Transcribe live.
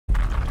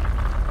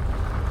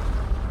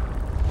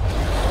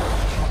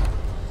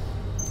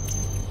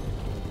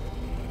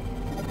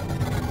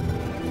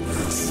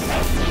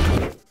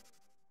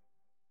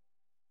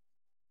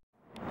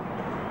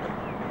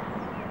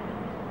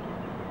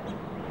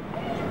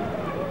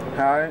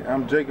Hi,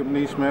 I'm Jacob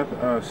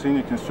Neesmith,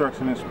 Senior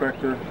Construction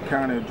Inspector,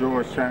 County of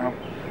Georgetown.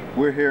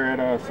 We're here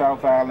at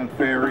South Island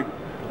Ferry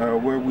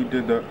where we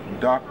did the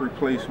dock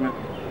replacement.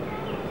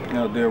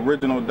 The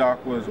original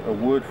dock was a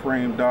wood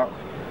frame dock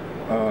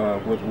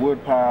with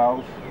wood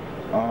piles.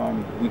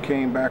 We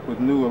came back with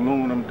new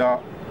aluminum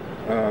dock,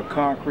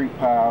 concrete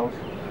piles.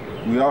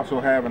 We also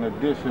have an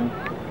addition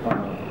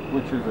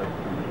which is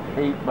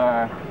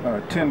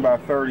a 10 by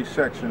 30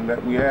 section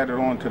that we added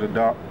onto the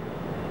dock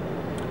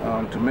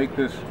to make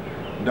this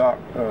dock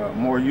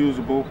more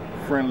usable,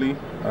 friendly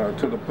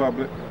to the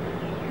public.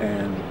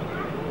 And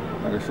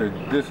like I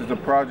said, this is a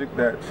project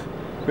that's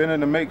been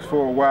in the makes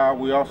for a while.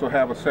 We also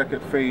have a second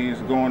phase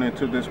going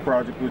into this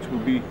project, which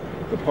will be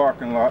the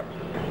parking lot.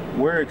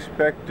 We're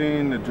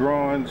expecting the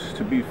drawings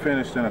to be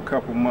finished in a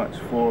couple months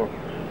for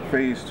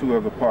phase 2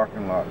 of the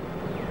parking lot.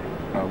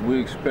 We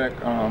expect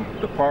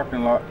the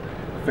parking lot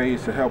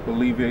phase to help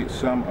alleviate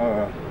some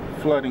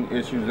flooding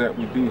issues that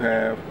we do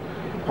have.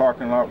 The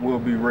parking lot will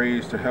be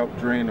raised to help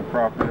drain the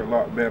property a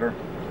lot better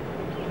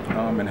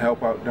and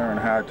help out during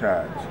high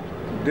tides.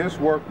 This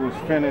work was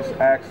finished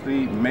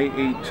actually May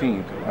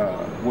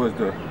 18th was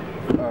the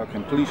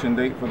completion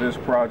date for this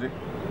project.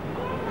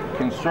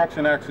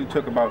 Construction actually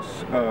took about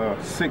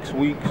 6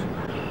 weeks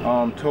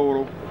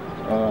total.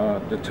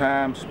 The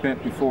time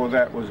spent before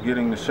that was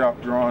getting the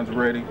shop drawings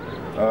ready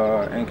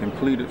and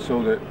completed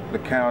so that the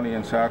county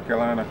and South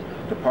Carolina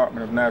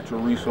Department of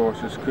Natural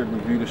Resources could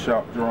review the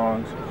shop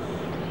drawings.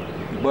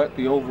 But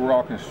the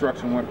overall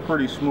construction went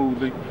pretty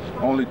smoothly.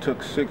 Only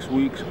took 6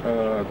 weeks.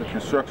 The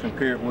construction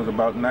period was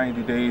about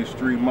 90 days,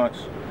 3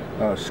 months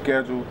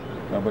scheduled.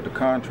 But the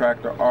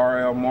contractor,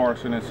 R.L.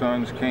 Morrison and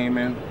Sons, came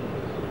in,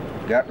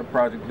 got the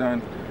project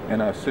done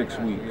in 6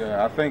 weeks.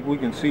 I think we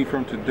can see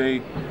from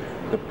today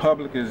the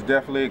public is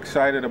definitely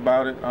excited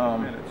about it.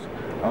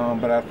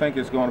 But I think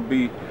it's going to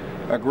be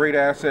a great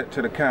asset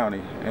to the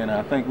county, and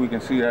I think we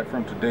can see that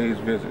from today's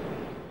visit.